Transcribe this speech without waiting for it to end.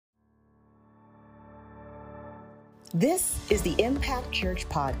This is the Impact Church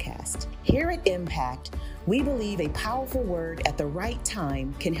Podcast. Here at Impact, we believe a powerful word at the right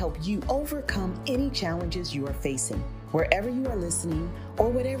time can help you overcome any challenges you are facing. Wherever you are listening or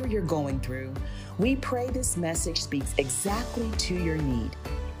whatever you're going through, we pray this message speaks exactly to your need.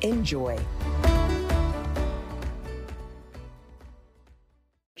 Enjoy.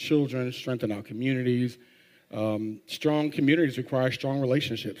 Children strengthen our communities. Strong communities require strong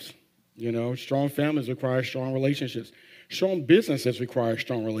relationships. Strong families require strong relationships. Strong businesses require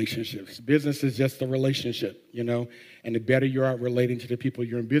strong relationships. Business is just a relationship, and the better you are relating to the people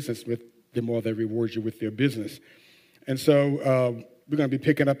you're in business with, the more they reward you with their business. And so we're going to be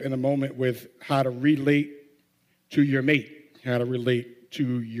picking up in a moment with how to relate to your mate,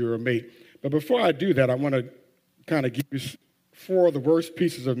 But before I do that, I want to kind of give you 4 of the worst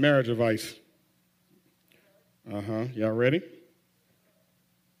pieces of marriage advice. Y'all ready?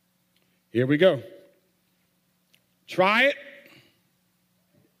 Here we go. Try it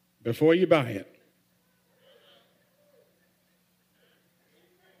before you buy it.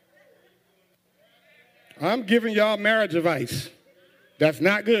 I'm giving y'all marriage advice. That's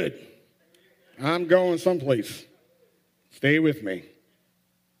not good. I'm going someplace. Stay with me.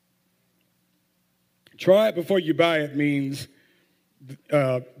 Try it before you buy it means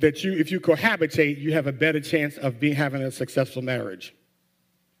that if you cohabitate, you have a better chance of having a successful marriage.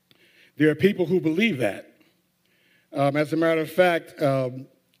 There are people who believe that. As a matter of fact, a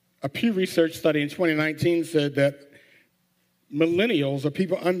Pew Research study in 2019 said that millennials, or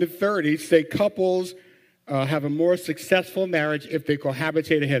people under 30, say couples have a more successful marriage if they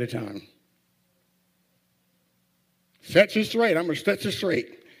cohabitate ahead of time. Set you straight. I'm going to set you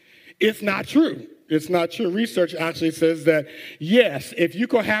straight. It's not true. It's not true. Research actually says that, yes, if you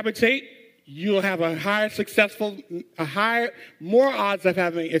cohabitate, you'll have more odds of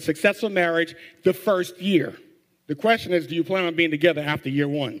having a successful marriage the first year. The question is, do you plan on being together after year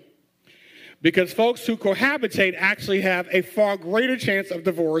 1? Because folks who cohabitate actually have a far greater chance of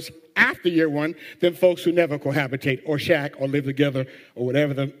divorce after year 1 than folks who never cohabitate or shack or live together or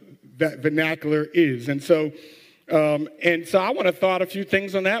whatever that vernacular is. And so I want to throw out a few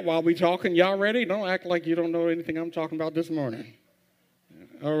things on that while we're talking. Y'all ready? Don't act like you don't know anything I'm talking about this morning.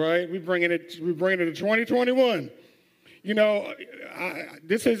 All right, we're bringing it to 2021. I'm going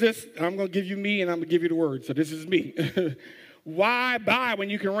to give you me and I'm going to give you the word. So this is me. Why buy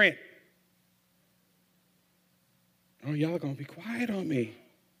when you can rent? Oh, y'all going to be quiet on me.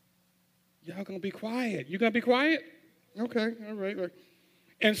 Y'all going to be quiet. You going to be quiet? Okay, all right.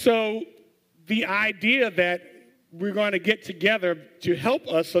 And so the idea that we're going to get together to help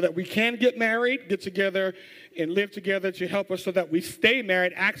us so that we can get married, get together and live together to help us so that we stay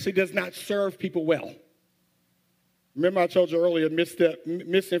married actually does not serve people well. Remember I told you earlier,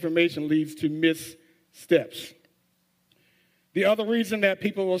 misinformation leads to missteps. The other reason that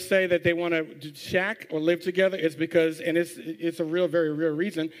people will say that they want to shack or live together is because, and it's a very real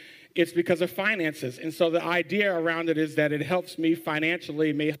reason, it's because of finances. And so the idea around it is that it helps me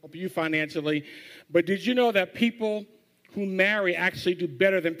financially, may help you financially. But did you know that people who marry actually do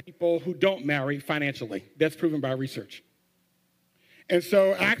better than people who don't marry financially? That's proven by research. And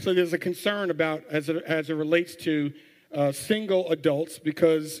so actually there's a concern about, as it relates to single adults,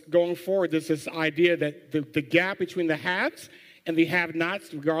 because going forward there's this idea that the gap between the haves and the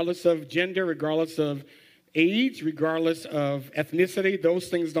have-nots, regardless of gender, regardless of age, regardless of ethnicity, those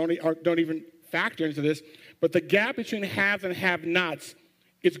things don't even factor into this. But the gap between haves and have-nots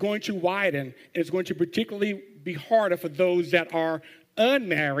is going to widen, and it's going to particularly be harder for those that are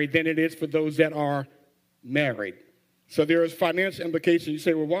unmarried than it is for those that are married. So there is financial implications. You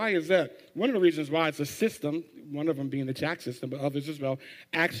say, well, why is that? One of the reasons why it's a system, one of them being the tax system, but others as well,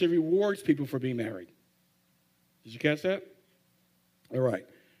 actually rewards people for being married. Did you catch that? All right.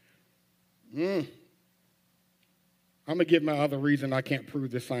 I'm going to give my other reason. I can't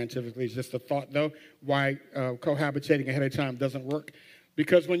prove this scientifically. It's just a thought, though, why cohabitating ahead of time doesn't work.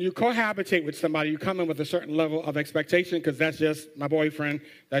 Because when you cohabitate with somebody, you come in with a certain level of expectation because that's just my boyfriend,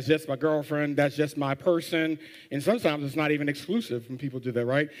 that's just my girlfriend, that's just my person. And sometimes it's not even exclusive when people do that,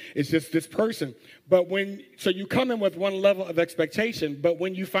 right? It's just this person. So you come in with one level of expectation, but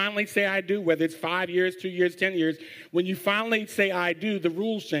when you finally say I do, whether it's 5 years, 2 years, 10 years, when you finally say I do, the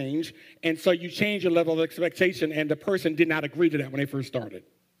rules change. And so you change your level of expectation, and the person did not agree to that when they first started.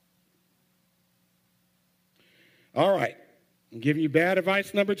 All right. I'm giving you bad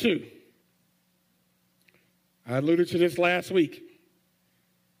advice number 2. I alluded to this last week.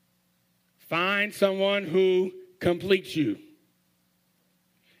 Find someone who completes you.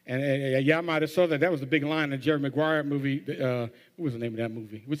 And y'all might have saw that. That was a big line in the Jerry Maguire movie. What was the name of that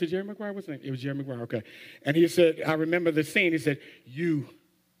movie? Was it Jerry Maguire? What's the name? It was Jerry Maguire, okay. And he said, I remember the scene. He said, you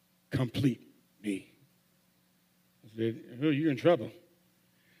complete me. I said, oh, you're in trouble.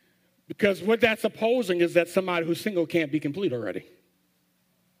 Because what that's supposing is that somebody who's single can't be complete already.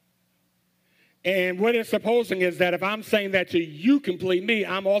 And what it's supposing is that if I'm saying that to you complete me,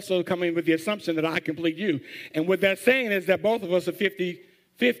 I'm also coming with the assumption that I complete you. And what that's saying is that both of us are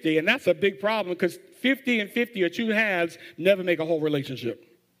 50-50, and that's a big problem because 50 and 50 or two halves never make a whole relationship.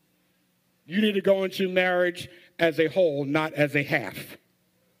 You need to go into marriage as a whole, not as a half.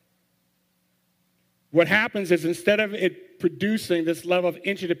 What happens is instead of it producing this level of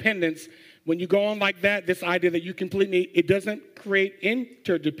interdependence, when you go on like that, this idea that you complete me, it doesn't create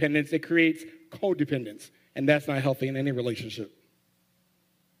interdependence, it creates codependence, and that's not healthy in any relationship.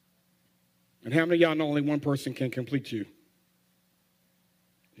 And how many of y'all know only one person can complete you?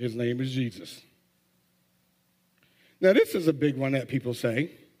 His name is Jesus. Now, this is a big one that people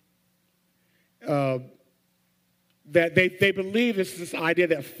say, that they believe this idea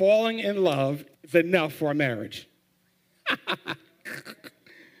that falling in love is enough for a marriage.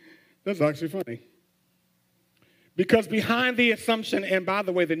 That's actually funny. Because behind the assumption, and by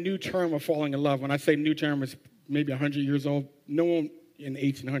the way, the new term of falling in love, when I say new term, is maybe 100 years old. No one in the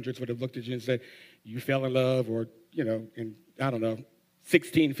 1800s would have looked at you and said, you fell in love, or, in,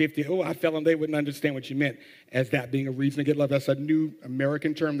 1650, oh, I fell in love. They wouldn't understand what you meant as that being a reason to get love. That's a new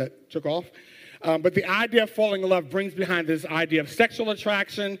American term that took off. But the idea of falling in love brings behind this idea of sexual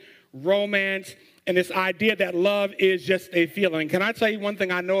attraction, romance, and this idea that love is just a feeling. Can I tell you one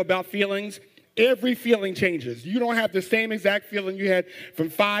thing I know about feelings? Every feeling changes. You don't have the same exact feeling you had from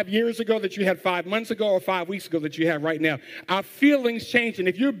 5 years ago that you had 5 months ago or 5 weeks ago that you have right now. Our feelings change, and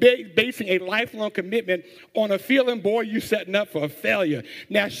if you're basing a lifelong commitment on a feeling, boy, you're setting up for a failure.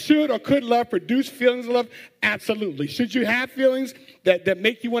 Now, should or could love produce feelings of love? Absolutely. Should you have feelings that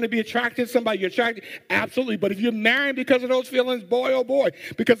make you want to be attracted to somebody you're attracted? Absolutely. But if you're married because of those feelings, boy, oh boy,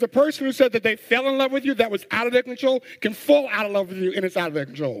 because the person who said that they fell in love with you, that was out of their control, can fall out of love with you, and it's out of their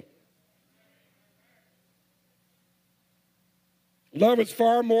control. Love is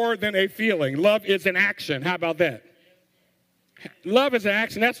far more than a feeling. Love is an action. How about that? Love is an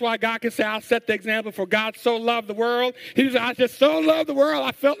action. That's why God can say, I'll set the example, for God so loved the world. He said, I just so loved the world,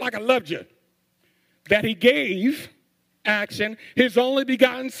 I felt like I loved you. That he gave, action, his only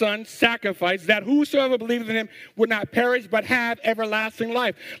begotten son, sacrifice, that whosoever believes in him would not perish but have everlasting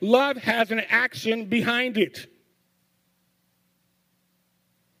life. Love has an action behind it.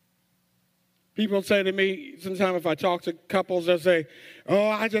 People say to me, sometimes if I talk to couples, they'll say, oh,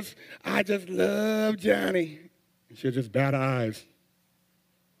 I just love Johnny. And she'll just bat her eyes.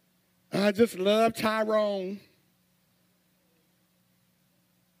 I just love Tyrone.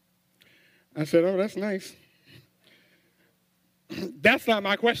 I said, oh, that's nice. That's not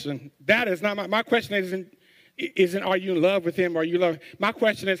my question. That is not my question. Isn't are you in love with him or you love him? My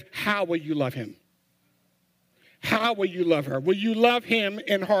question is, how will you love him? How will you love her? Will you love him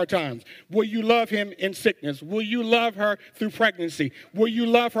in hard times? Will you love him in sickness? Will you love her through pregnancy? Will you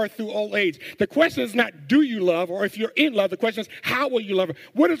love her through old age? The question is not, do you love, or if you're in love, the question is, how will you love her?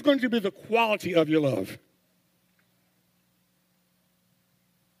 What is going to be the quality of your love?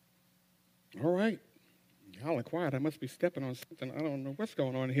 All right. Y'all are quiet. I must be stepping on something. I don't know what's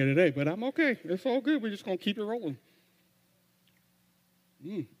going on here today, but I'm okay. It's all good. We're just going to keep it rolling.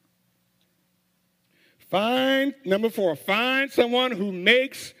 Number 4, find someone who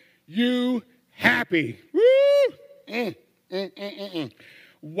makes you happy. Woo!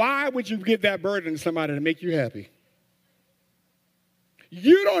 Why would you give that burden to somebody to make you happy?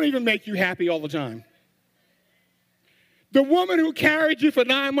 You don't even make you happy all the time. The woman who carried you for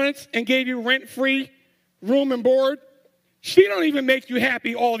 9 months and gave you rent-free room and board, she don't even make you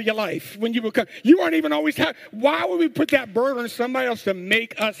happy all of your life. When you become, you aren't even always happy. Why would we put that burden on somebody else to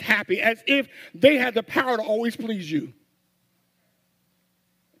make us happy, as if they had the power to always please you?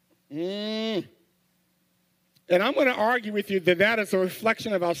 And I'm going to argue with you that that is a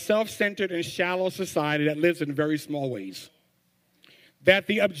reflection of our self-centered and shallow society that lives in very small ways. That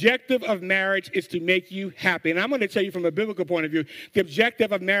the objective of marriage is to make you happy. And I'm going to tell you from a biblical point of view, the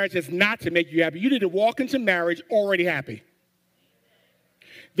objective of marriage is not to make you happy. You need to walk into marriage already happy.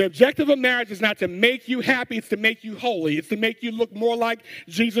 The objective of marriage is not to make you happy. It's to make you holy. It's to make you look more like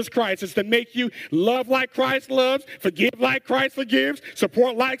Jesus Christ. It's to make you love like Christ loves, forgive like Christ forgives,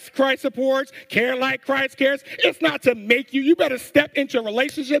 support like Christ supports, care like Christ cares. It's not to make you. You better step into a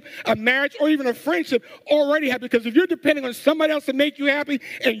relationship, a marriage, or even a friendship already happy. Because if you're depending on somebody else to make you happy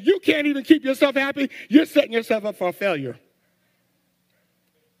and you can't even keep yourself happy, you're setting yourself up for a failure.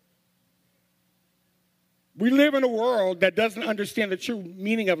 We live in a world that doesn't understand the true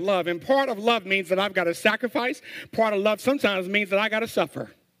meaning of love. And part of love means that I've got to sacrifice. Part of love sometimes means that I got to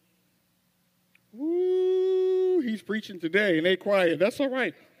suffer. Ooh, he's preaching today and they quiet. That's all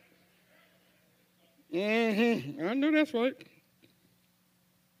right. I know that's right.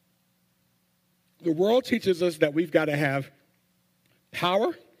 The world teaches us that we've got to have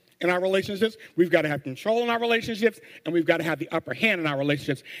power in our relationships, we've got to have control in our relationships, and we've got to have the upper hand in our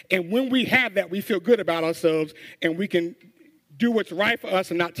relationships. And when we have that, we feel good about ourselves, and we can do what's right for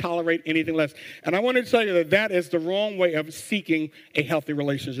us and not tolerate anything less. And I want to tell you that that is the wrong way of seeking a healthy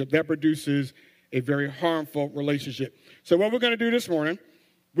relationship. That produces a very harmful relationship. So what we're going to do this morning,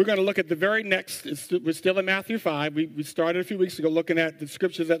 we're going to look at the very next, we're still in Matthew 5. We started a few weeks ago looking at the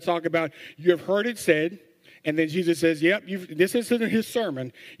scriptures that talk about, you have heard it said. And then Jesus says, yep, this isn't his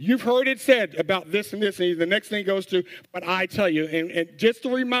sermon. You've heard it said about this and this. And the next thing goes to, but I tell you. And just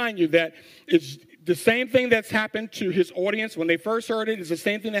to remind you that it's the same thing that's happened to his audience when they first heard it is the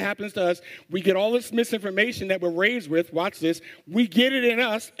same thing that happens to us. We get all this misinformation that we're raised with. Watch this. We get it in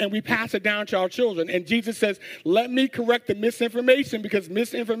us and we pass it down to our children. And Jesus says, let me correct the misinformation because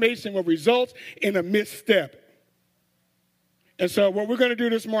misinformation will result in a misstep. And so what we're going to do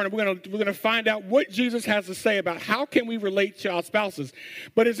this morning, we're going to find out what Jesus has to say about how can we relate to our spouses.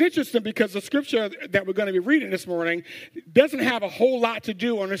 But it's interesting because the scripture that we're going to be reading this morning doesn't have a whole lot to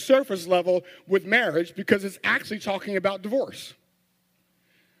do on a surface level with marriage because it's actually talking about divorce.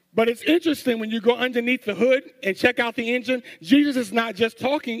 But it's interesting when you go underneath the hood and check out the engine, Jesus is not just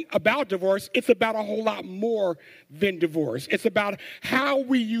talking about divorce. It's about a whole lot more than divorce. It's about how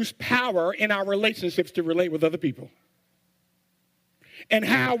we use power in our relationships to relate with other people. And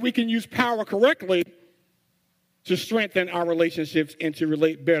how we can use power correctly to strengthen our relationships and to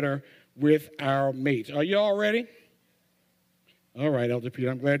relate better with our mates. Are you all ready? All right, Elder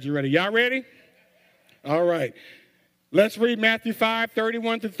Peter, I'm glad you're ready. Y'all ready? All right. Let's read Matthew 5,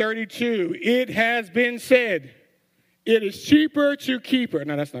 31 to 32. It has been said, it is cheaper to keep her.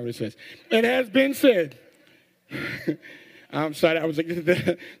 No, that's not what it says. It has been said. I'm sorry, that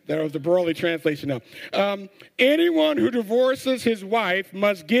was the Brawley translation now. Anyone who divorces his wife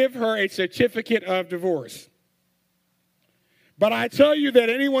must give her a certificate of divorce. But I tell you that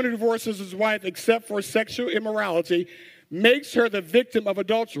anyone who divorces his wife except for sexual immorality makes her the victim of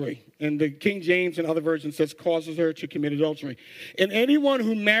adultery. And the King James and other versions says causes her to commit adultery. And anyone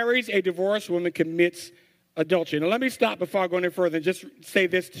who marries a divorced woman commits adultery. Now let me stop before I go any further and just say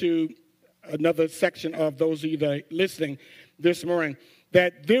this to another section of those of you that are listening this morning,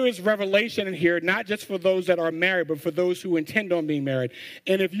 that there is revelation in here, not just for those that are married, but for those who intend on being married.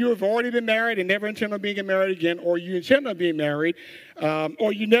 And if you have already been married and never intend on being married again, or you intend on being married,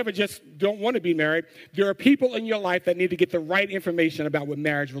 or you never just don't want to be married, there are people in your life that need to get the right information about what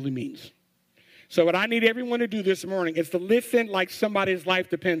marriage really means. So what I need everyone to do this morning is to listen like somebody's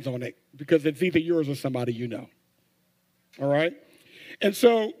life depends on it, because it's either yours or somebody you know. All right? And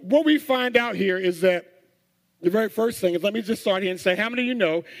so what we find out here is that the very first thing is, let me just start here and say, how many of you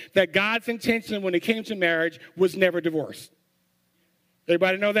know that God's intention when it came to marriage was never divorce?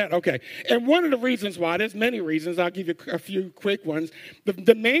 Everybody know that? Okay. And one of the reasons why, there's many reasons, I'll give you a few quick ones.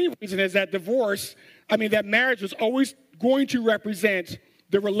 The main reason is that that marriage was always going to represent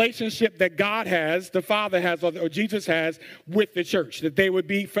the relationship that God has, the Father has, or Jesus has with the church, that they would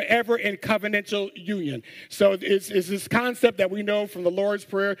be forever in covenantal union. So it's this concept that we know from the Lord's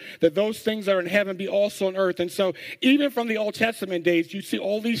Prayer, that those things that are in heaven be also on earth. And so even from the Old Testament days, you see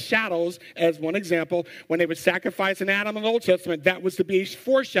all these shadows, as one example, when they would sacrifice an animal in the Old Testament, that was to be a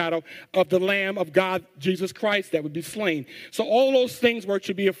foreshadow of the Lamb of God, Jesus Christ, that would be slain. So all those things were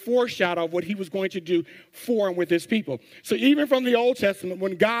to be a foreshadow of what he was going to do for and with his people. So even from the Old Testament,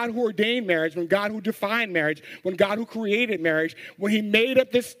 when God who ordained marriage, when God who defined marriage, when God who created marriage, when he made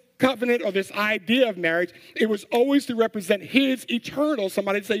up this covenant or this idea of marriage, it was always to represent his eternal,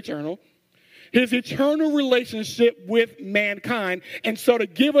 somebody say eternal, his eternal relationship with mankind. And so to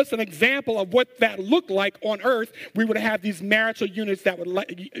give us an example of what that looked like on earth, we would have these marital units that would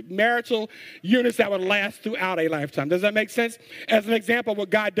last throughout a lifetime. Does that make sense? As an example,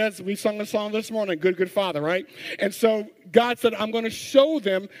 what God does, we sung the song this morning, Good, Good Father, right? And so God said, I'm going to show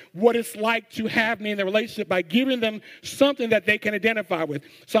them what it's like to have me in the relationship by giving them something that they can identify with.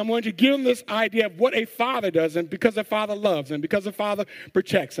 So I'm going to give them this idea of what a father does, and because a father loves, and because a father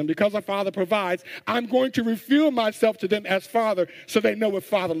protects, and because a father provides, I'm going to reveal myself to them as father so they know what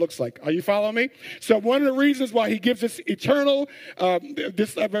father looks like. Are you following me? So one of the reasons why he gives us eternal,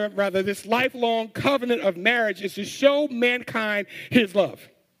 this lifelong covenant of marriage is to show mankind his love.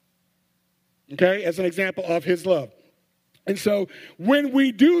 Okay, as an example of his love. And so when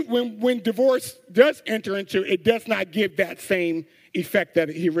divorce does enter into, it does not give that same effect that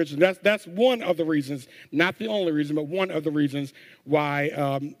he originally. That's one of the reasons, not the only reason, but one of the reasons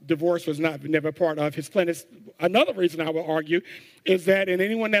why divorce was never part of his plan. Another reason I will argue is that in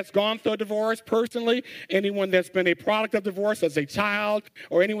anyone that's gone through a divorce personally, anyone that's been a product of divorce as a child,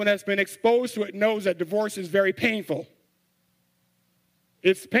 or anyone that's been exposed to it knows that divorce is very painful.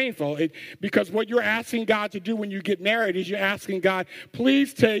 It's painful because what you're asking God to do when you get married is you're asking God,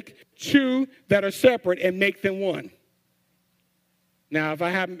 please take two that are separate and make them one. Now, if I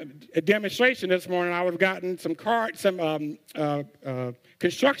had a demonstration this morning, I would have gotten some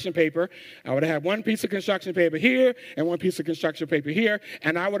construction paper. I would have had one piece of construction paper here and one piece of construction paper here,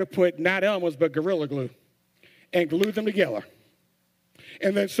 and I would have put not Elmer's but Gorilla Glue and glued them together.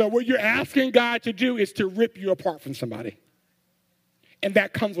 And then so what you're asking God to do is to rip you apart from somebody. And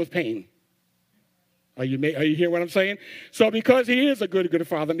that comes with pain. Are you hearing what I'm saying? So because he is a good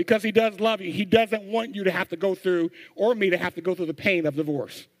father, and because he does love you, he doesn't want you to have to go through, or me to have to go through the pain of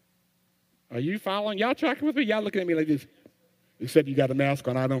divorce. Are you following? Y'all tracking with me? Y'all looking at me like this. Except you got a mask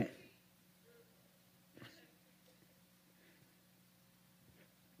on, I don't.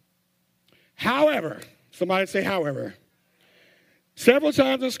 However, somebody say however. Several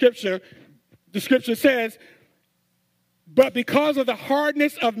times in Scripture, the Scripture says, but because of the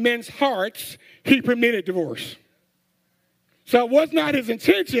hardness of men's hearts, he permitted divorce. So it was not his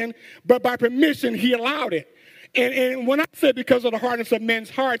intention, but by permission, he allowed it. And when I say because of the hardness of men's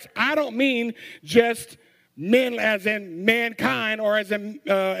hearts, I don't mean just men as in mankind or as in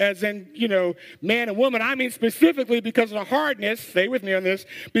man and woman. I mean specifically because of the hardness, stay with me on this,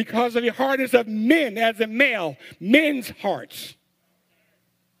 because of the hardness of men as in men's hearts.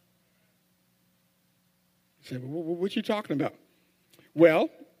 You say, well, what you talking about? Well,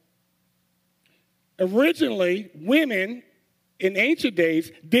 originally, women in ancient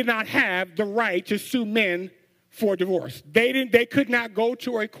days did not have the right to sue men for divorce. They could not go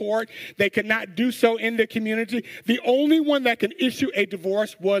to a court. They could not do so in the community. The only one that could issue a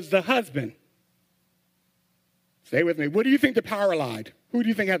divorce was the husband. Stay with me. What do you think the power lied? Who do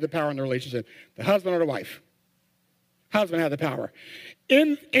you think had the power in the relationship? The husband or the wife? Husband had the power.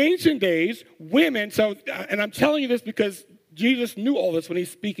 In ancient days, women, and I'm telling you this because Jesus knew all this when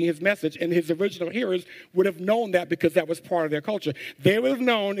he's speaking his message, and his original hearers would have known that because that was part of their culture. They would have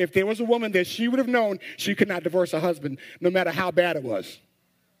known, if there was a woman there, she would have known she could not divorce her husband, no matter how bad it was.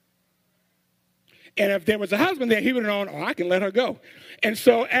 And if there was a husband there, he would have known, I can let her go. And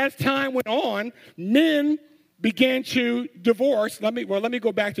so as time went on, men began to divorce. Let me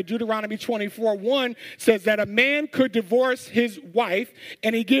go back to Deuteronomy 24:1 says that a man could divorce his wife,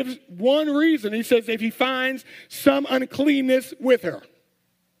 and he gives one reason. He says if he finds some uncleanness with her.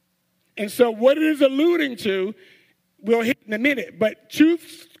 And so what it is alluding to, we'll hit in a minute, but two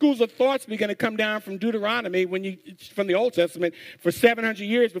schools of thoughts begin to come down from Deuteronomy from the Old Testament for 700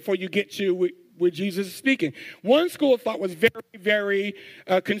 years before you get to where Jesus is speaking. One school of thought was very, very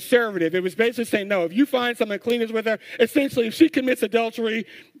conservative. It was basically saying, no, if you find some uncleanness with her, essentially if she commits adultery,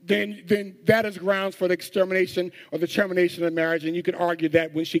 then that is grounds for the extermination or the termination of marriage. And you could argue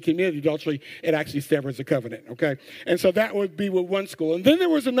that when she committed adultery, it actually severs the covenant, okay? And so that would be with one school. And then there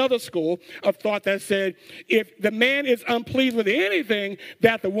was another school of thought that said, if the man is unpleased with anything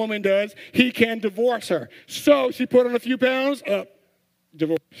that the woman does, he can divorce her. So she put on a few pounds,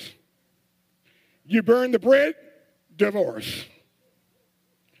 divorce. You burn the bread, divorce.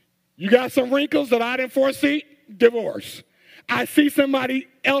 You got some wrinkles that I didn't foresee, divorce. I see somebody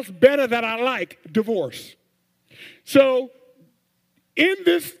else better that I like, divorce. So in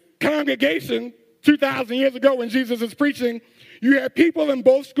this congregation 2,000 years ago when Jesus was preaching, you had people in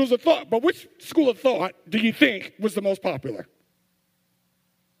both schools of thought. But which school of thought do you think was the most popular?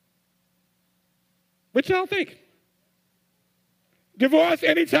 What y'all think? Divorce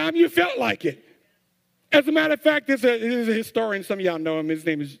anytime you felt like it. As a matter of fact, there's a historian, some of y'all know him, his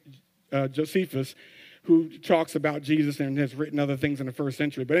name is Josephus, who talks about Jesus and has written other things in the first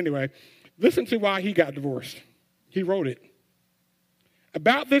century. But anyway, listen to why he got divorced. He wrote it.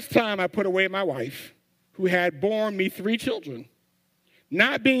 About this time I put away my wife, who had borne me 3 children,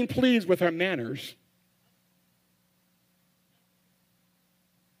 not being pleased with her manners.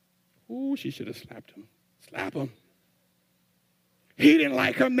 Ooh, she should have slapped him. Slap him. He didn't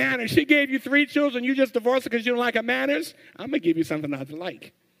like her manners. She gave you 3 children. You just divorced her because you don't like her manners? I'm going to give you something not to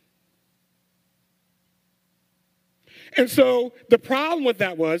like. And so the problem with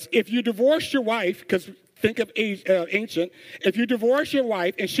that was if you divorced your wife, because think of ancient, if you divorce your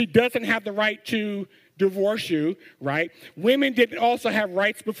wife and she doesn't have the right to divorce you, right? Women didn't also have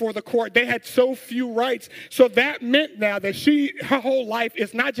rights before the court. They had so few rights. So that meant now that her whole life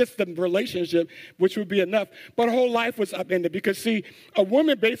is not just the relationship, which would be enough, but her whole life was upended. Because, see, a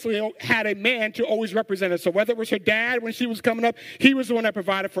woman basically had a man to always represent her. So whether it was her dad when she was coming up, he was the one that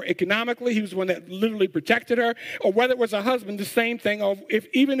provided for economically. He was the one that literally protected her. Or whether it was her husband, the same thing.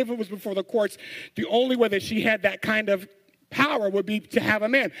 Even if it was before the courts, the only way that she had that kind of power would be to have a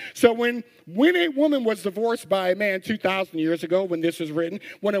man. So when a woman was divorced by a man 2,000 years ago, when this was written,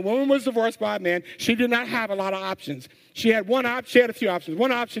 when a woman was divorced by a man, she did not have a lot of options. She had a few options.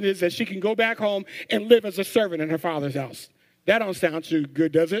 One option is that she can go back home and live as a servant in her father's house. That don't sound too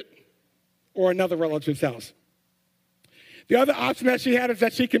good, does it? Or another relative's house. The other option that she had is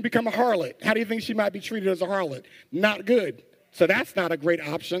that she can become a harlot. How do you think she might be treated as a harlot? Not good. So that's not a great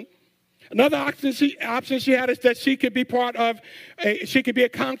option. Another option she had is that she could be she could be a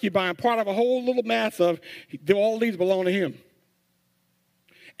concubine, part of a whole little mass of all these belong to him.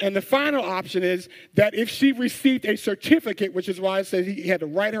 And the final option is that if she received a certificate, which is why I said he had to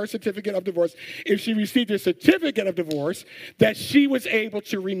write her certificate of divorce, if she received a certificate of divorce, that she was able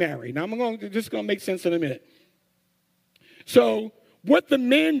to remarry. Now, this is going to make sense in a minute. So what the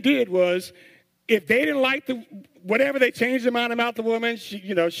men did was, if they didn't like whatever, they changed their mind about the woman. She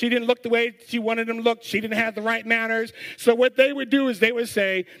didn't look the way she wanted them to look. She didn't have the right manners. So what they would do is they would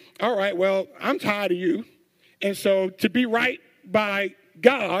say, all right, well, I'm tired of you. And so to be right by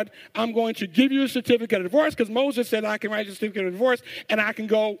God, I'm going to give you a certificate of divorce, because Moses said I can write a certificate of divorce and I can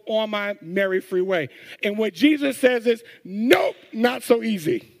go on my merry free way. And what Jesus says is, nope, not so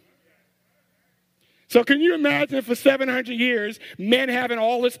easy. So can you imagine for 700 years, men having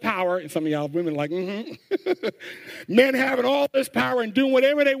all this power, and some of y'all women are like, men having all this power and doing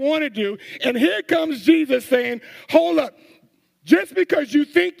whatever they want to do, and here comes Jesus saying, hold up, just because you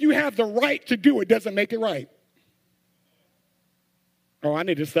think you have the right to do it doesn't make it right. Oh, I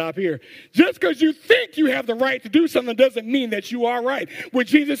need to stop here. Just because you think you have the right to do something doesn't mean that you are right. What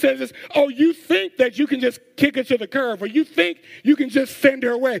Jesus says is, oh, you think that you can just kick her to the curb, or you think you can just send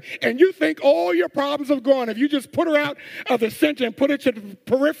her away, and you think all your problems are gone. If you just put her out of the center and put her to the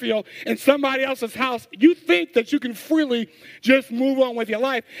peripheral in somebody else's house, you think that you can freely just move on with your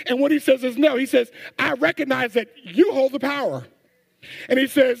life. And what he says is, no. He says, I recognize that you hold the power. And he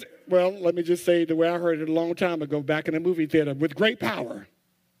says, well, let me just say the way I heard it a long time ago back in the movie theater, with great power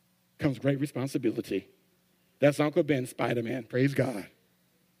comes great responsibility. That's Uncle Ben, Spider-Man. Praise God.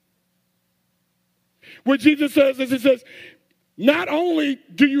 What Jesus says is, he says, not only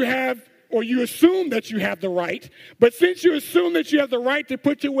do you have, or you assume that you have the right, but since you assume that you have the right to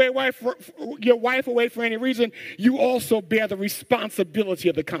put your wife away for any reason, you also bear the responsibility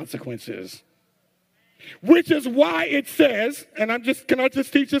of the consequences. Which is why it says, and can I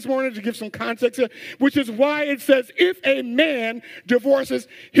just teach this morning to give some context here? Which is why it says, if a man divorces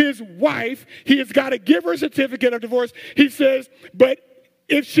his wife, he has got to give her a certificate of divorce. He says, but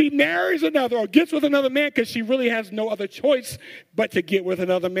if she marries another or gets with another man, because she really has no other choice but to get with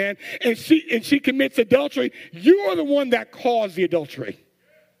another man, and she commits adultery, you are the one that caused the adultery.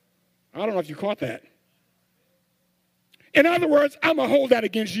 I don't know if you caught that. In other words, I'm going to hold that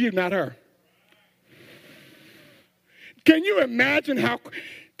against you, not her. Can you imagine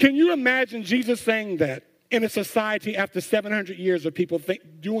Jesus saying that in a society after 700 years of people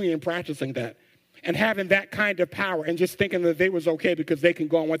doing and practicing that, and having that kind of power, and just thinking that they was okay because they can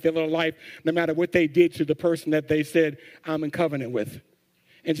go on with their little life no matter what they did to the person that they said I'm in covenant with?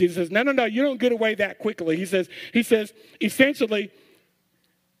 And Jesus says, no, you don't get away that quickly. He says, essentially,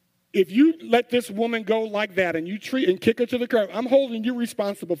 if you let this woman go like that and you treat and kick her to the curb, I'm holding you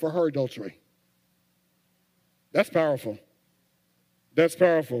responsible for her adultery. That's powerful. That's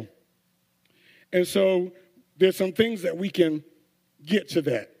powerful. And so there's some things that we can get to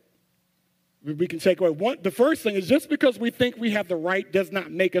that. We can take away. The first thing is, just because we think we have the right does not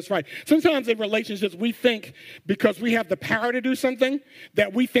make us right. Sometimes in relationships, we think because we have the power to do something,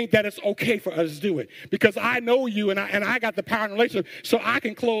 that we think that it's okay for us to do it. Because I know you and I got the power in a relationship, so I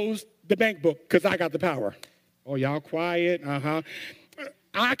can close the bank book because I got the power. Oh, y'all quiet?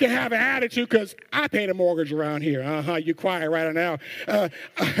 I can have an attitude because I pay the mortgage around here. You quiet right now.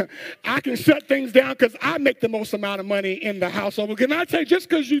 I can shut things down because I make the most amount of money in the household. But can I tell you, just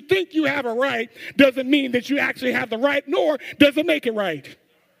because you think you have a right doesn't mean that you actually have the right, nor does it make it right.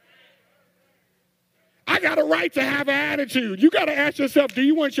 I got a right to have an attitude. You got to ask yourself, do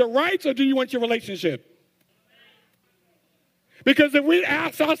you want your rights or do you want your relationship? Because if we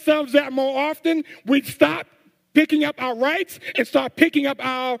ask ourselves that more often, we'd stop picking up our rights and start picking up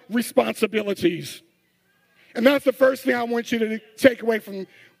our responsibilities. And that's the first thing I want you to take away from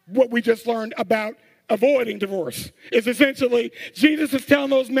what we just learned about avoiding divorce. It's essentially, Jesus is telling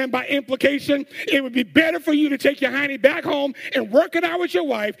those men by implication, it would be better for you to take your honey back home and work it out with your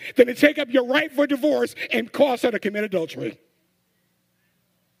wife than to take up your right for divorce and cause her to commit adultery.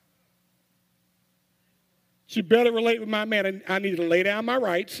 She better relate with my man, and I need to lay down my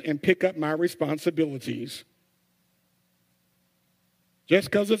rights and pick up my responsibilities. Just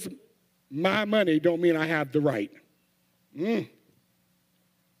because it's my money don't mean I have the right.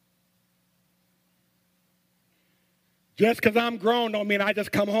 Just because I'm grown don't mean I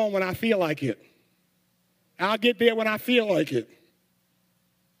just come home when I feel like it. I'll get there when I feel like it.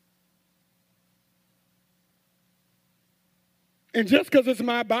 And just because it's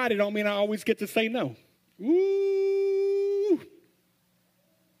my body don't mean I always get to say no. Ooh.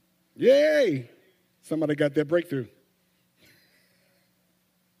 Yay. Somebody got their breakthrough.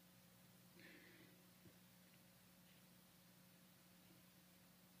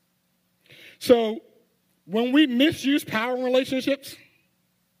 So when we misuse power in relationships,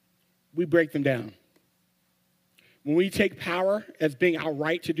 we break them down. When we take power as being our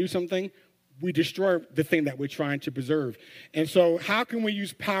right to do something, we destroy the thing that we're trying to preserve. And so how can we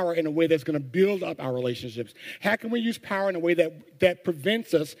use power in a way that's going to build up our relationships? How can we use power in a way that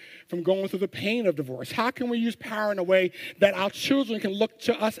prevents us from going through the pain of divorce? How can we use power in a way that our children can look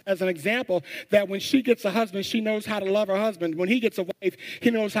to us as an example, that when she gets a husband, she knows how to love her husband. When he gets a wife,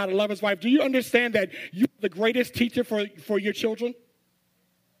 he knows how to love his wife. Do you understand that you're the greatest teacher for your children?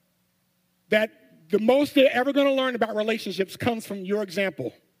 That the most they're ever going to learn about relationships comes from your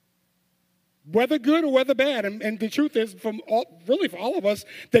example. Whether good or whether bad. And the truth is, for all of us,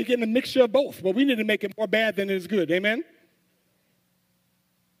 they get a mixture of both. But we need to make it more bad than it is good. Amen?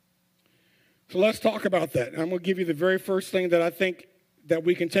 So let's talk about that. I'm going to give you the very first thing that I think that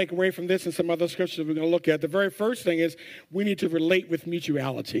we can take away from this and some other scriptures we're going to look at. The very first thing is we need to relate with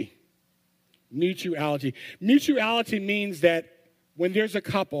mutuality. Mutuality. Mutuality means that when there's a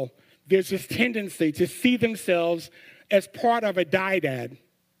couple, there's this tendency to see themselves as part of a dyad.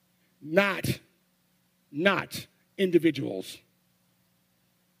 Not individuals.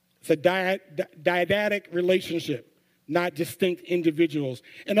 It's a dyadic relationship, not distinct individuals.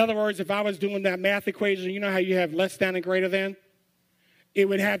 In other words, if I was doing that math equation, you know how you have less than and greater than? It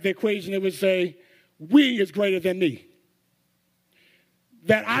would have the equation, it would say, we is greater than me.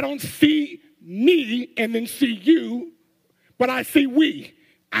 That I don't see me and then see you, but I see we.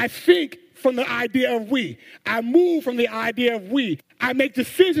 I think from the idea of we. I move from the idea of we. I make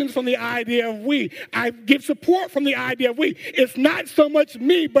decisions from the idea of we. I give support from the idea of we. It's not so much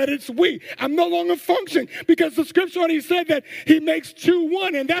me, but it's we. I'm no longer functioning because the scripture already said that he makes two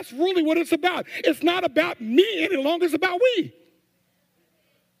one, and that's really what it's about. It's not about me any longer, it's about we.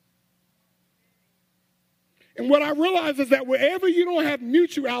 And what I realize is that wherever you don't have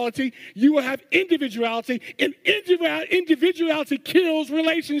mutuality, you will have individuality, and individuality kills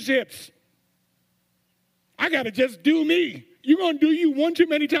relationships. I got to just do me. You're going to do you one too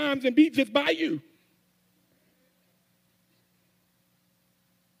many times and be just by you.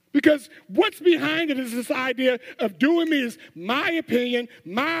 Because what's behind it is this idea of doing me is my opinion,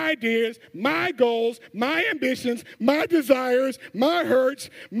 my ideas, my goals, my ambitions, my desires, my hurts,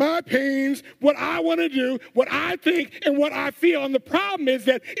 my pains, what I want to do, what I think, and what I feel. And the problem is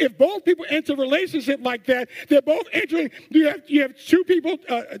that if both people enter a relationship like that, they're both entering, you have two people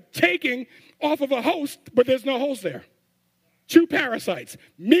taking off of a host, but there's no host there. Two parasites.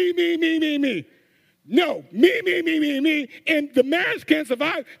 Me, me, me, me, me. No, me, me, me, me, me. And the marriage can't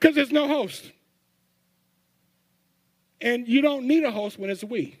survive because there's no host. And you don't need a host when it's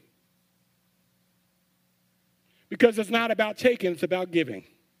we. Because it's not about taking, it's about giving.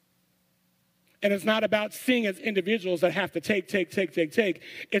 And it's not about seeing as individuals that have to take.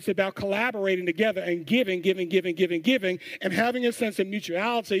 It's about collaborating together and giving, and having a sense of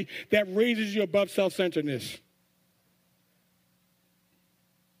mutuality that raises you above self-centeredness.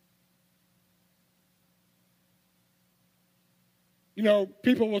 You know,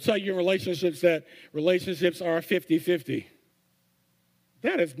 people will tell you in relationships that relationships are 50-50.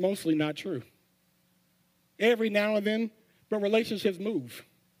 That is mostly not true. Every now and then, but relationships move.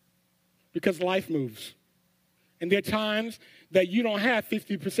 Because life moves. And there are times that you don't have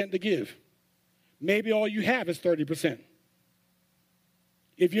 50% to give. Maybe all you have is 30%.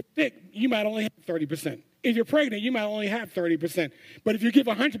 If you're sick, you might only have 30%. If you're pregnant, you might only have 30%. But if you give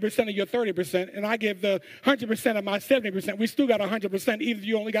 100% of your 30% and I give the 100% of my 70%, we still got 100%, even if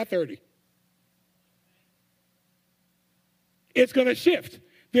you only got 30. It's going to shift.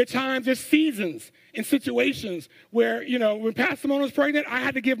 There are times, there's seasons and situations where, when Pastor Mona was pregnant, I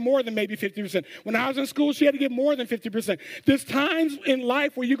had to give more than maybe 50%. When I was in school, she had to give more than 50%. There's times in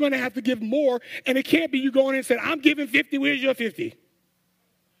life where you're going to have to give more, and it can't be you going in and saying, I'm giving 50, where's your 50?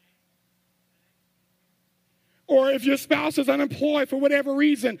 Or if your spouse is unemployed for whatever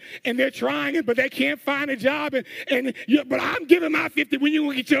reason, and they're trying it, but they can't find a job, but I'm giving my 50 when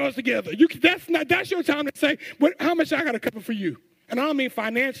you get yours together. That's your time to say, how much I got to cover for you? And I don't mean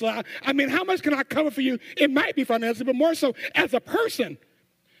financially. I mean, how much can I cover for you? It might be financially, but more so as a person.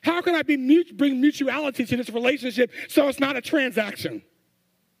 How can I bring mutuality to this relationship so it's not a transaction?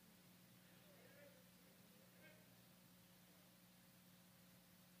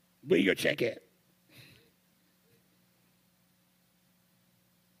 Where you check it?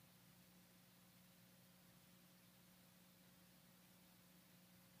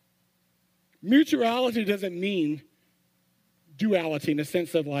 Mutuality doesn't mean duality in the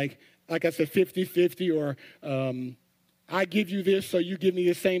sense of like I said, 50-50 or I give you this so you give me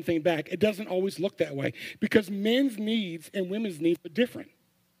the same thing back. It doesn't always look that way because men's needs and women's needs are different.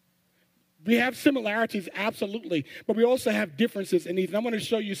 We have similarities, absolutely, but we also have differences in needs. And I'm going to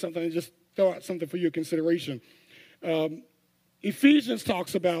show you something and just throw out something for your consideration. Ephesians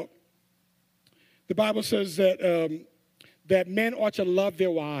talks about, the Bible says that men ought to love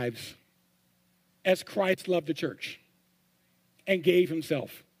their wives as Christ loved the church and gave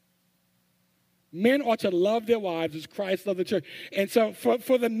himself. Men ought to love their wives as Christ loved the church. And so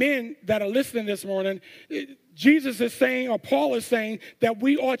for the men that are listening this morning, Jesus is saying, or Paul is saying, that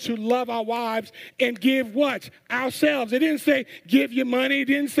we ought to love our wives and give what? Ourselves. It didn't say give your money. It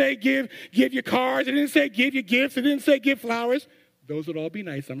didn't say give your cars. It didn't say give your gifts. It didn't say give flowers. Those would all be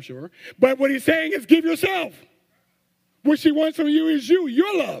nice, I'm sure. But what he's saying is give yourself. What she wants from you is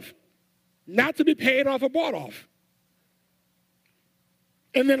your love. Not to be paid off or bought off.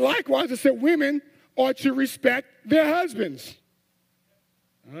 And then likewise, it said women ought to respect their husbands.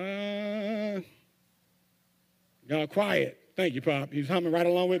 Y'all quiet. Thank you, Pop. He's humming right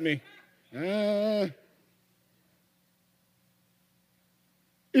along with me.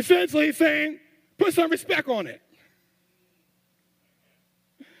 Essentially, he's saying, put some respect on it.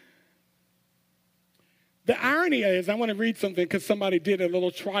 The irony is, I want to read something because somebody did a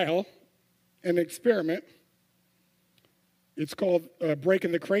little trial, an experiment. It's called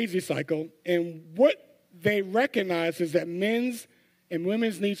Breaking the Crazy Cycle. And what they recognize is that men's and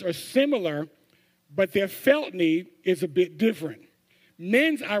women's needs are similar, but their felt need is a bit different.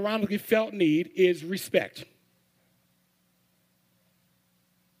 Men's, ironically, felt need is respect.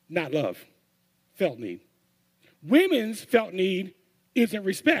 Not love. Felt need. Women's felt need isn't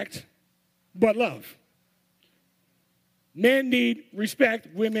respect, but love. Men need respect.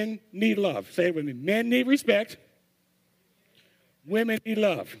 Women need love. Say it with me. Men need respect. Women need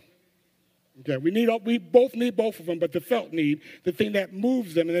love. Okay, we both need both of them, but the felt need, the thing that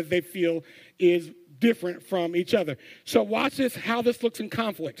moves them and that they feel is different from each other. So watch this, how this looks in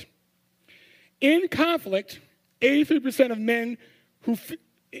conflict. In conflict, 83% of men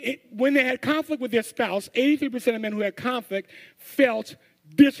when they had conflict with their spouse, 83% of men who had conflict felt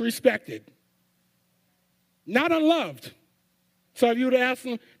disrespected. Not unloved. So if you would ask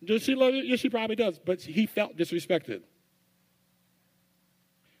them, does she love you? Yes, she probably does, but he felt disrespected.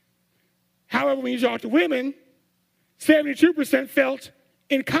 However, when you talk to women, 72% felt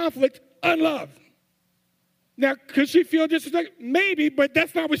in conflict unloved. Now, could she feel disrespected? Maybe, but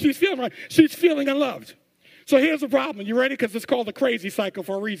that's not what she's feeling right. She's feeling unloved. So here's the problem. You ready? Because it's called the crazy cycle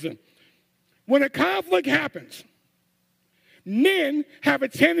for a reason. When a conflict happens, men have a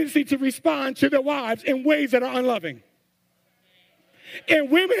tendency to respond to their wives in ways that are unloving. And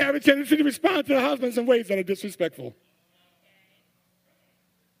women have a tendency to respond to their husbands in ways that are disrespectful.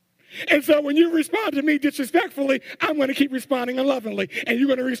 And so when you respond to me disrespectfully, I'm going to keep responding unlovingly. And you're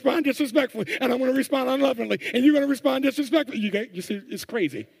going to respond disrespectfully. And I'm going to respond unlovingly. And you're going to respond disrespectfully. You see, it's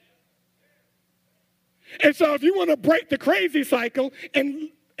crazy. And so if you want to break the crazy cycle and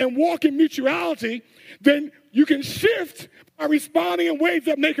walk in mutuality, then you can shift by responding in ways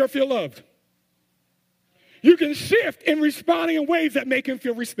that make her feel loved. You can shift in responding in ways that make him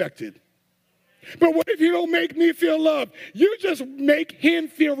feel respected. But what if you don't make me feel loved? You just make him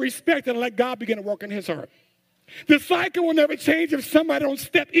feel respected and let God begin to work in his heart. The cycle will never change if somebody don't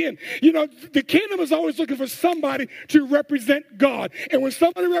step in. You know, the kingdom is always looking for somebody to represent God. And when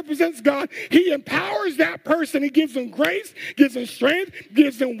somebody represents God, he empowers that person. He gives them grace, gives them strength,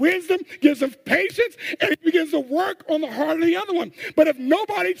 gives them wisdom, gives them patience, and he begins to work on the heart of the other one. But if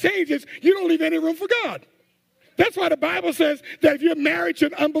nobody changes, you don't leave any room for God. That's why the Bible says that if you're married to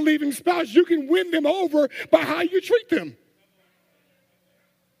an unbelieving spouse, you can win them over by how you treat them.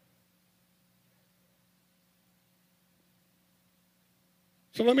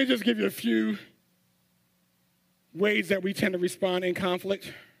 So let me just give you a few ways that we tend to respond in conflict.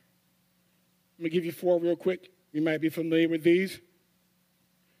 Let me give you 4 real quick. You might be familiar with these.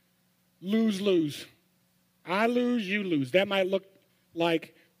 Lose-lose. I lose, you lose. That might look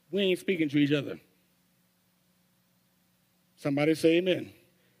like we ain't speaking to each other. Somebody say amen.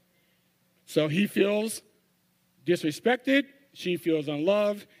 So he feels disrespected, she feels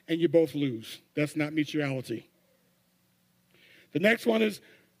unloved, and you both lose. That's not mutuality. The next one is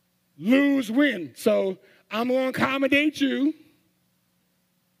lose-win. So I'm going to accommodate you,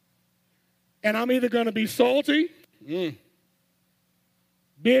 and I'm either going to be salty,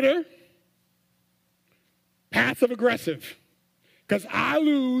 bitter, passive-aggressive, because I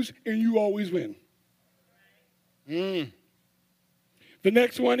lose and you always win. The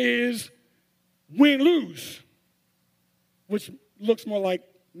next one is win-lose, which looks more like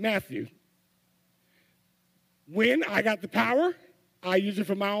Matthew. Win, I got the power. I use it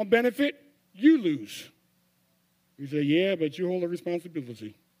for my own benefit. You lose. You say, yeah, but you hold the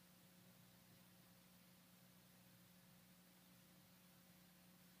responsibility.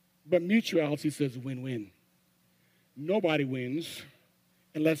 But mutuality says win-win. Nobody wins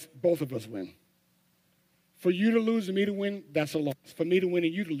unless both of us win. For you to lose and me to win, that's a loss. For me to win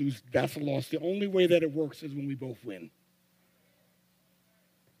and you to lose, that's a loss. The only way that it works is when we both win.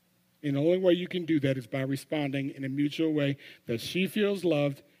 And the only way you can do that is by responding in a mutual way that she feels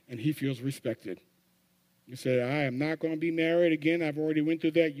loved and he feels respected. You say, I am not going to be married again. I've already went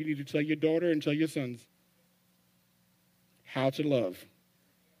through that. You need to tell your daughter and tell your sons how to love.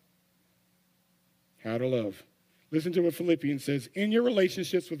 How to love. Listen to what Philippians says. In your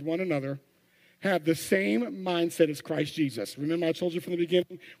relationships with one another, have the same mindset as Christ Jesus. Remember I told you from the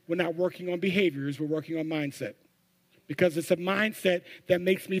beginning, we're not working on behaviors, we're working on mindset. Because it's a mindset that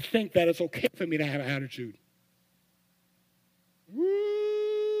makes me think that it's okay for me to have an attitude.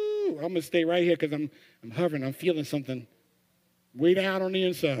 Woo! I'm going to stay right here because I'm hovering. I'm feeling something way down on the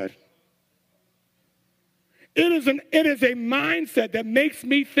inside. It is a mindset that makes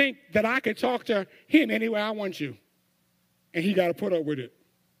me think that I can talk to him any way I want you. And he got to put up with it.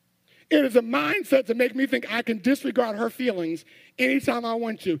 It is a mindset to make me think I can disregard her feelings anytime I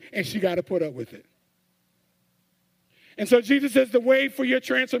want to, and she got to put up with it. And so Jesus says the way for your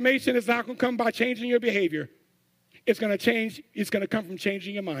transformation is not going to come by changing your behavior. It's going to come from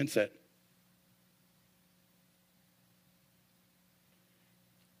changing your mindset.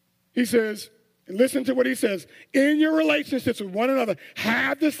 He says, and listen to what he says, in your relationships with one another,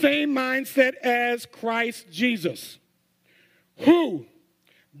 have the same mindset as Christ Jesus, who,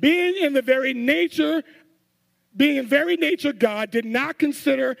 being in very nature God, did not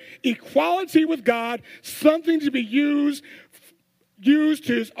consider equality with God something to be used to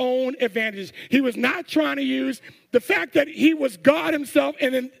his own advantage. He was not trying to use the fact that he was God himself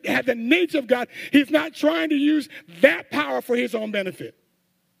and then had the nature of God. He's not trying to use that power for his own benefit.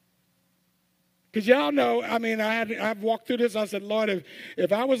 Because y'all know, I mean, I've walked through this. I said, Lord,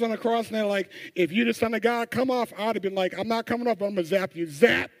 if I was on the cross and they're like, if you're the Son of God, come off, I would have been like, I'm not coming off, but I'm going to zap you.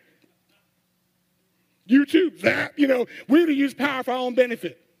 Zap. You too, zap. You know, we would have used power for our own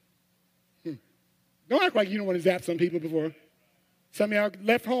benefit. Don't act like you don't want to zap some people before. Some of y'all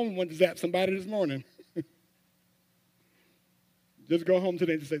left home and went to zap somebody this morning. Just go home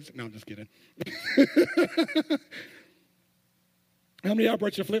today and just say, no, I'm just kidding. How many of y'all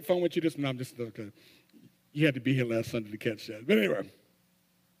brought your flip phone with you this morning? I'm just okay. You had to be here last Sunday to catch that. But anyway.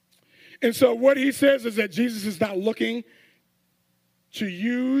 And so what he says is that Jesus is not looking to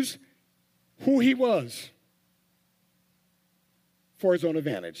use who he was for his own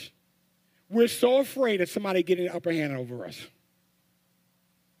advantage. We're so afraid of somebody getting an upper hand over us.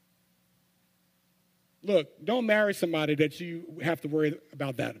 Look, don't marry somebody that you have to worry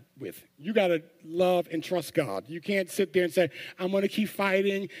about that with. You got to love and trust God. You can't sit there and say, I'm going to keep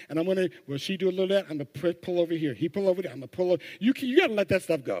fighting, and I'm going to, will she do a little of that? I'm going to pull over here. He pull over there. I'm going to pull over. You got to let that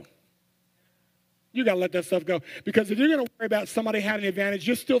stuff go. You got to let that stuff go. Because if you're going to worry about somebody having an advantage,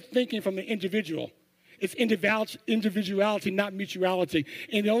 you're still thinking from an individual. It's individuality, not mutuality.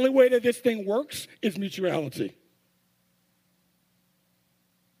 And the only way that this thing works is mutuality.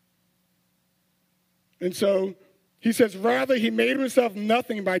 And so he says, rather, he made himself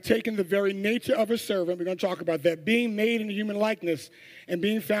nothing by taking the very nature of a servant. We're going to talk about that. Being made in human likeness and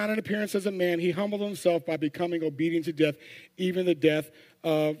being found in appearance as a man, he humbled himself by becoming obedient to death, even the death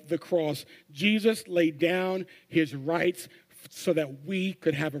of the cross. Jesus laid down his rights so that we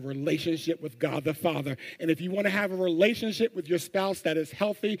could have a relationship with God the Father. And if you want to have a relationship with your spouse that is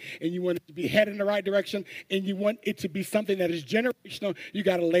healthy, and you want it to be headed in the right direction, and you want it to be something that is generational, you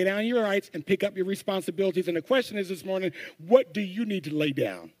got to lay down your rights and pick up your responsibilities. And the question is this morning, what do you need to lay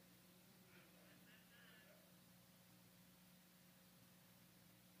down?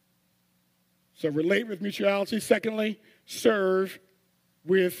 So relate with mutuality. Secondly, serve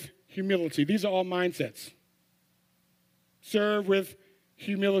with humility. These are all mindsets. Serve with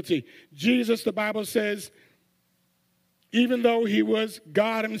humility. Jesus, the Bible says, even though he was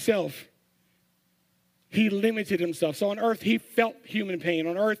God himself, he limited himself. So on earth, he felt human pain.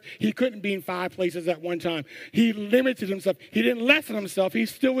 On earth, he couldn't be in 5 places at one time. He limited himself. He didn't lessen himself. He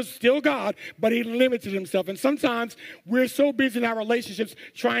was still God, but he limited himself. And sometimes we're so busy in our relationships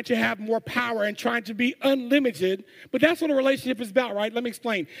trying to have more power and trying to be unlimited. But that's what a relationship is about, right? Let me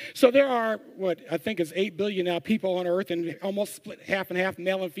explain. So there are, I think it's 8 billion now people on earth, and almost split half and half,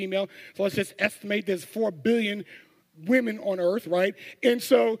 male and female. So let's just estimate there's 4 billion women on earth, right? And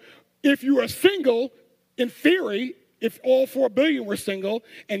so if you are single, in theory, if all 4 billion were single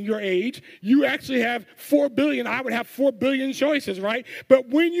and your age, you actually have 4 billion. I would have 4 billion choices, right? But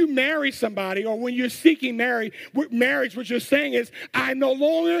when you marry somebody or when you're seeking marriage, what you're saying is, I no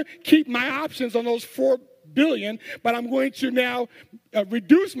longer keep my options on those 4 billion, but I'm going to now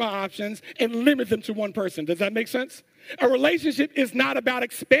reduce my options and limit them to one person. Does that make sense? A relationship is not about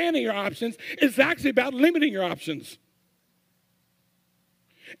expanding your options. It's actually about limiting your options.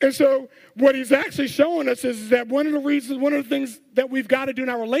 And so what he's actually showing us is that one of the things that we've got to do in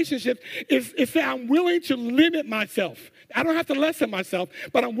our relationships is say, I'm willing to limit myself. I don't have to lessen myself,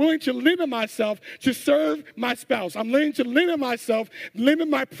 but I'm willing to limit myself to serve my spouse. I'm willing to limit myself, limit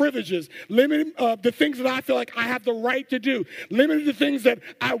my privileges, limit the things that I feel like I have the right to do, limit the things that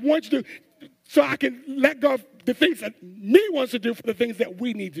I want to do, so I can let go of the things that me wants to do for the things that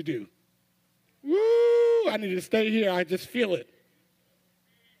we need to do. Woo! I need to stay here. I just feel it.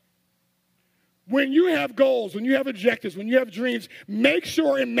 When you have goals, when you have objectives, when you have dreams, make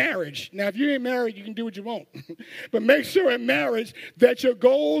sure in marriage, now if you ain't married, you can do what you want, but make sure in marriage that your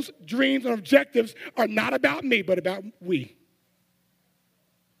goals, dreams, and objectives are not about me, but about we.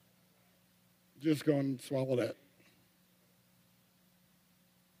 Just go and swallow that.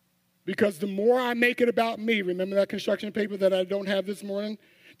 Because the more I make it about me, remember that construction paper that I don't have this morning?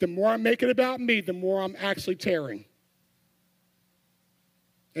 The more I make it about me, the more I'm actually tearing.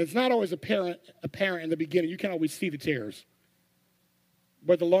 And it's not always apparent in the beginning. You can't always see the tears.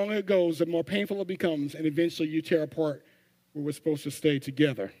 But the longer it goes, the more painful it becomes, and eventually you tear apart where we're supposed to stay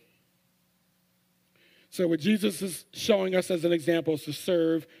together. So what Jesus is showing us as an example is to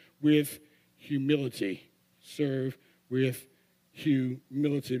serve with humility. Serve with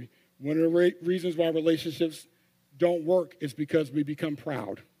humility. One of the reasons why relationships don't work is because we become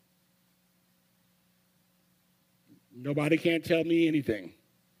proud. Nobody can't tell me anything.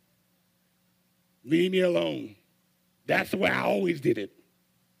 Leave me alone. That's the way I always did it.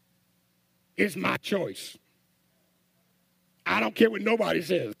 It's my choice. I don't care what nobody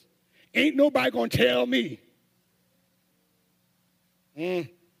says. Ain't nobody going to tell me.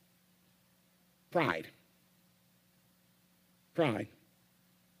 Pride. Pride.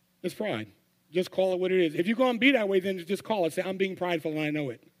 It's pride. Just call it what it is. If you're going to be that way, then just call it. Say, I'm being prideful and I know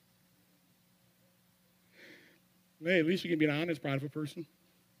it. Hey, at least you can be an honest, prideful person.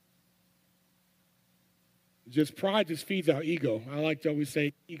 Pride just feeds our ego. I like to always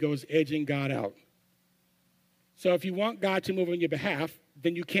say ego is edging God out. So if you want God to move on your behalf,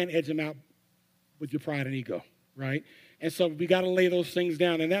 then you can't edge him out with your pride and ego, right? And so we got to lay those things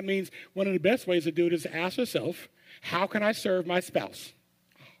down. And that means one of the best ways to do it is to ask yourself, how can I serve my spouse?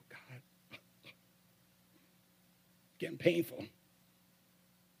 Oh, God. Getting painful.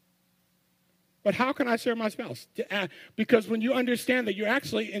 But how can I serve my spouse? Because when you understand that you're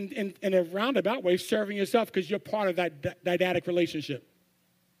actually, in a roundabout way, serving yourself because you're part of that dyadic relationship.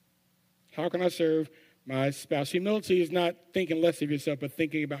 How can I serve my spouse? Humility is not thinking less of yourself, but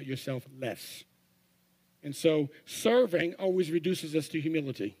thinking about yourself less. And so serving always reduces us to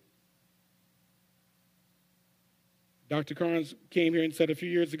humility. Dr. Carnes came here and said a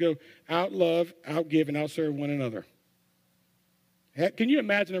few years ago, outlove, outgive, and outserve one another. Can you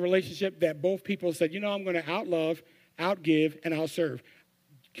imagine a relationship that both people said, I'm going to outlove, outgive, and outserve?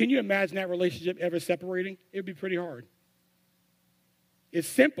 Can you imagine that relationship ever separating? It would be pretty hard. It's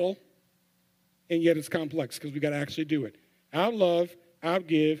simple, and yet it's complex because we got to actually do it. Outlove,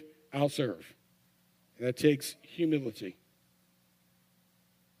 outgive, outserve. And that takes humility.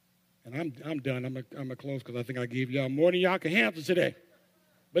 And I'm done. I'm gonna close because I think I gave y'all more than y'all can handle today.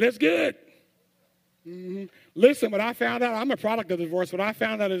 But that's good. Listen, what I found out, I'm a product of divorce. What I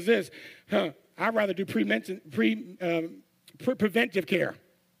found out is this. I'd rather do preventive care.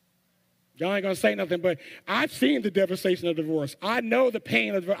 Y'all ain't going to say nothing, but I've seen the devastation of divorce. I know the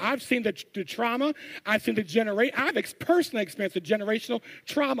pain of divorce. I've seen the trauma. I've seen I've personally experienced the generational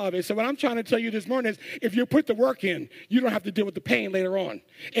trauma of it. So what I'm trying to tell you this morning is if you put the work in, you don't have to deal with the pain later on.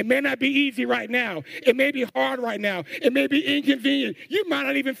 It may not be easy right now. It may be hard right now. It may be inconvenient. You might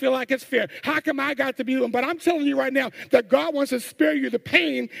not even feel like it's fair. How come I got to be doing? But I'm telling you right now that God wants to spare you the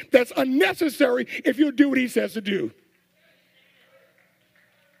pain that's unnecessary if you'll do what he says to do.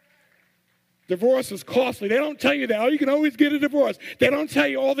 Divorce is costly. They don't tell you that. Oh, you can always get a divorce. They don't tell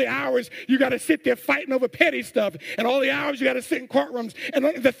you all the hours you got to sit there fighting over petty stuff and all the hours you got to sit in courtrooms and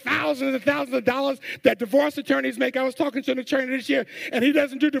the thousands and thousands of dollars that divorce attorneys make. I was talking to an attorney this year, and he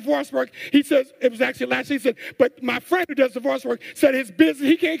doesn't do divorce work. He says, it was actually last year, he said, but my friend who does divorce work said his business,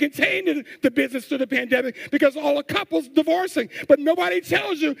 he can't contain the business through the pandemic because all the couples divorcing. But nobody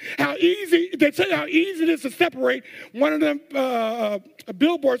tells you how easy, they tell you how easy it is to separate. One of them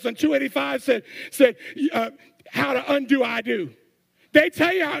billboards on 285 said how to undo I do. They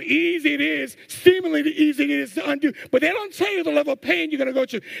tell you how easy it is, seemingly easy it is to undo, but they don't tell you the level of pain you're going to go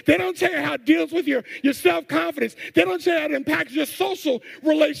through. They don't tell you how it deals with your self-confidence. They don't tell you how it impacts your social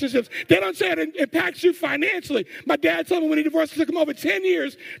relationships. They don't tell you how it impacts you financially. My dad told me when he divorced, it took him over 10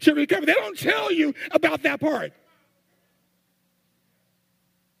 years to recover. They don't tell you about that part.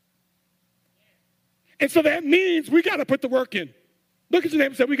 And so that means we got to put the work in. Look at your neighbor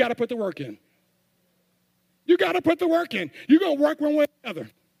and say, we got to put the work in. You got to put the work in. You're going to work one way or the other.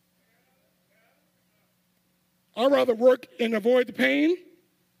 I'd rather work and avoid the pain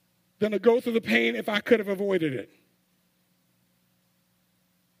than to go through the pain if I could have avoided it.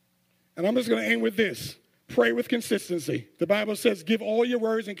 And I'm just going to end with this. Pray with consistency. The Bible says, give all your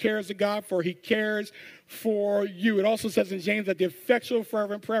worries and cares to God, for he cares for you. It also says in James that the effectual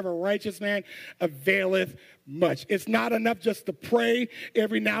fervent prayer of a righteous man availeth much. It's not enough just to pray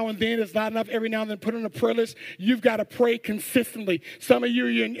every now and then. It's not enough every now and then put on a prayer list. You've got to pray consistently. Some of you are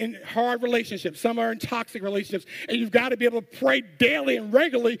in hard relationships. Some are in toxic relationships. And you've got to be able to pray daily and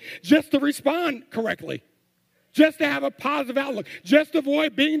regularly just to respond correctly. Just to have a positive outlook, just to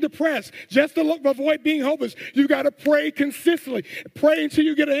avoid being depressed, just to avoid being hopeless. You've got to pray consistently. Pray until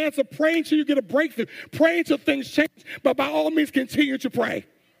you get an answer. Pray until you get a breakthrough. Pray until things change. But by all means, continue to pray.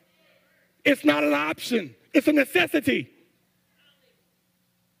 It's not an option. It's a necessity.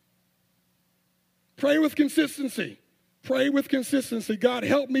 Pray with consistency. Pray with consistency. God,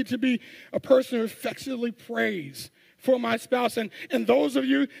 help me to be a person who effectively prays for my spouse. And those of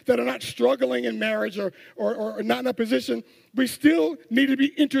you that are not struggling in marriage or not in a position, we still need to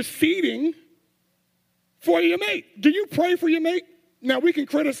be interceding for your mate. Do you pray for your mate? Now, we can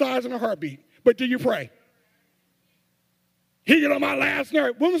criticize in a heartbeat, but do you pray? He get on my last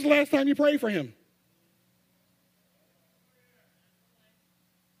nerve. When was the last time you prayed for him?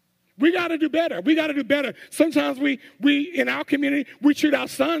 We got to do better. We got to do better. Sometimes we in our community, we treat our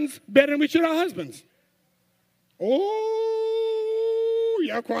sons better than we treat our husbands. Oh,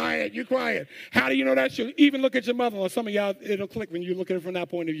 you're quiet. You're quiet. How do you know that's true? Even look at your mother-in-law. Some of y'all, it'll click when you look at it from that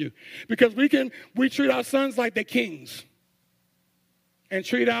point of view. Because we treat our sons like they're kings and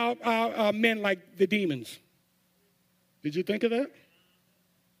treat our men like the demons. Did you think of that?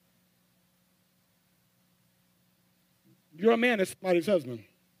 Your man is somebody's husband.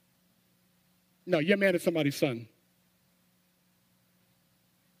 No, your man is somebody's son.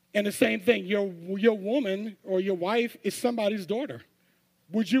 And the same thing, your woman or your wife is somebody's daughter.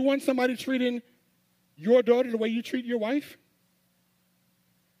 Would you want somebody treating your daughter the way you treat your wife?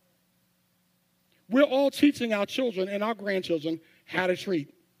 We're all teaching our children and our grandchildren how to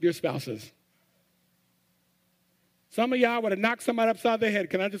treat their spouses. Some of y'all would have knocked somebody upside their head.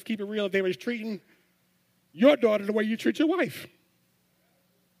 Can I just keep it real? If they were treating your daughter the way you treat your wife.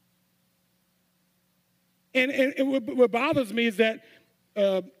 And what bothers me is that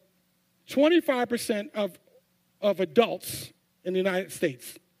 25% of adults in the United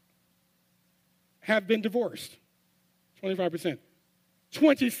States have been divorced. 25%.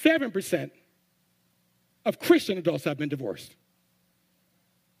 27% of Christian adults have been divorced.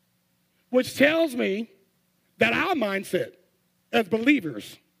 Which tells me that our mindset as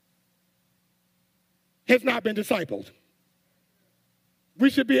believers has not been discipled. We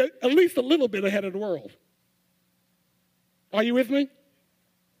should be at least a little bit ahead of the world. Are you with me?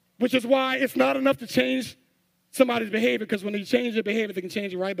 Which is why it's not enough to change somebody's behavior, because when they change their behavior, they can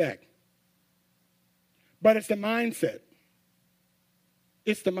change it right back. But it's the mindset.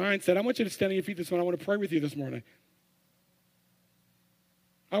 It's the mindset. I want you to stand on your feet this morning. I want to pray with you this morning.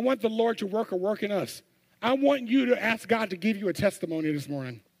 I want the Lord to work a work in us. I want you to ask God to give you a testimony this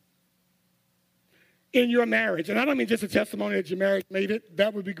morning in your marriage. And I don't mean just a testimony that your marriage made it.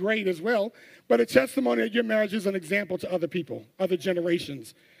 That would be great as well. But a testimony that your marriage is an example to other people, other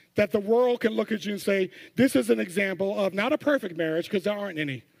generations. That the world can look at you and say, this is an example of not a perfect marriage, because there aren't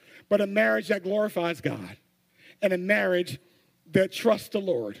any, but a marriage that glorifies God and a marriage that trusts the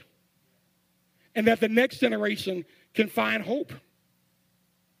Lord. And that the next generation can find hope.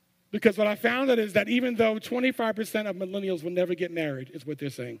 Because what I found out is that even though 25% of millennials will never get married, is what they're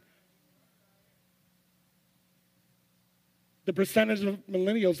saying. The percentage of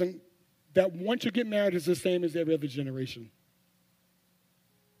millennials that want to get married is the same as every other generation.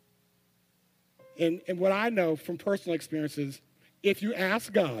 And what I know from personal experiences, if you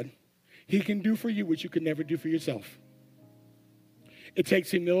ask God, he can do for you what you could never do for yourself. It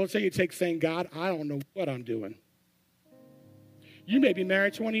takes humility. It takes saying, God, I don't know what I'm doing. You may be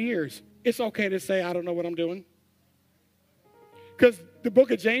married 20 years. It's okay to say, I don't know what I'm doing. Because the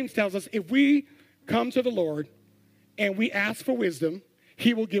book of James tells us if we come to the Lord and we ask for wisdom,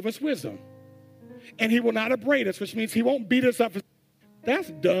 he will give us wisdom. And he will not upbraid us, which means he won't beat us up. That's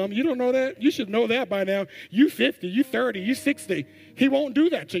dumb. You don't know that? You should know that by now. You 50, you 30, you 60. He won't do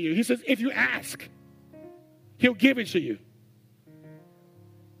that to you. He says, if you ask, he'll give it to you.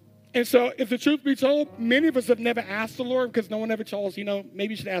 And so if the truth be told, many of us have never asked the Lord because no one ever told us,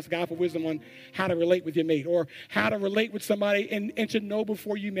 maybe you should ask God for wisdom on how to relate with your mate or how to relate with somebody and to know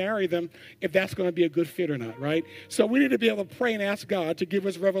before you marry them if that's going to be a good fit or not, right? So we need to be able to pray and ask God to give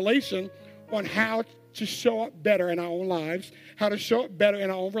us revelation on how to show up better in our own lives, how to show up better in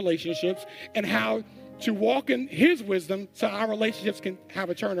our own relationships, and how to walk in his wisdom so our relationships can have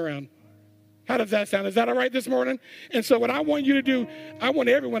a turnaround. How does that sound? Is that all right this morning? And so what I want you to do, I want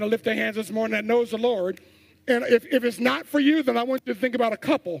everyone to lift their hands this morning that knows the Lord. And if it's not for you, then I want you to think about a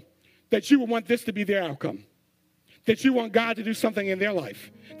couple that you would want this to be their outcome. That you want God to do something in their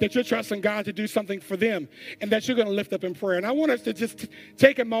life. That you're trusting God to do something for them. And that you're going to lift up in prayer. And I want us to just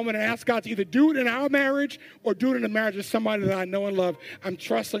take a moment and ask God to either do it in our marriage or do it in the marriage of somebody that I know and love. I'm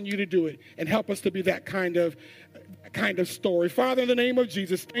trusting you to do it. And help us to be that kind of story. Father, in the name of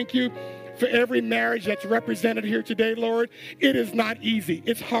Jesus, thank you for every marriage that's represented here today, Lord. It is not easy.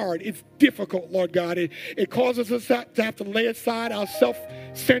 It's hard. It's difficult, Lord God. It causes us to have to lay aside our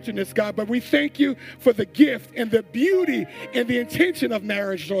self-centeredness, God. But we thank you for the gift and the beauty and the intention of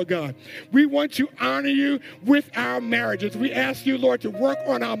marriage, Lord God. We want to honor you with our marriages. We ask you, Lord, to work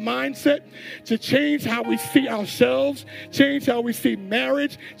on our mindset, to change how we see ourselves, change how we see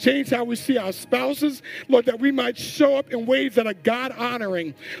marriage, change how we see our spouses, Lord, that we might show up in ways that are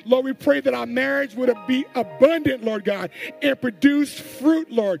God-honoring. Lord, we pray that our marriage would be abundant, Lord God, and produce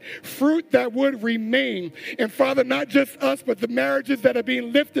fruit, Lord, fruit that would remain. And Father, not just us, but the marriages that are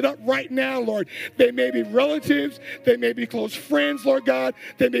being lifted up right now, Lord. They may be relatives, they may be close friends, Lord God,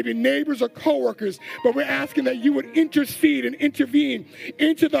 they may be neighbors or coworkers, but we're asking that you would intercede and intervene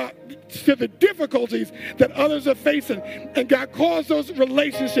into the difficulties that others are facing. And God, cause those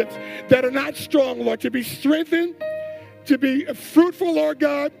relationships that are not strong, Lord, to be strengthened, to be fruitful, Lord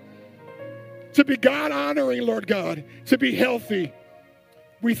God, to be God-honoring, Lord God, to be healthy.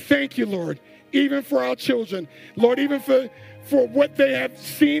 We thank you, Lord, even for our children. Lord, even for what they have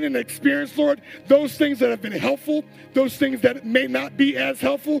seen and experienced, Lord, those things that have been helpful, those things that may not be as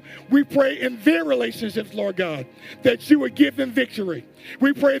helpful, we pray in their relationships, Lord God, that you would give them victory.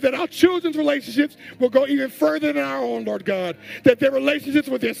 We pray that our children's relationships will go even further than our own, Lord God, that their relationships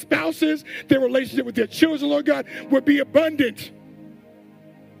with their spouses, their relationship with their children, Lord God, would be abundant.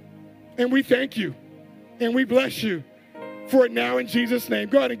 And we thank you, and we bless you for it now in Jesus' name.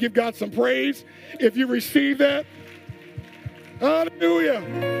 Go ahead and give God some praise if you receive that.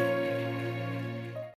 Hallelujah.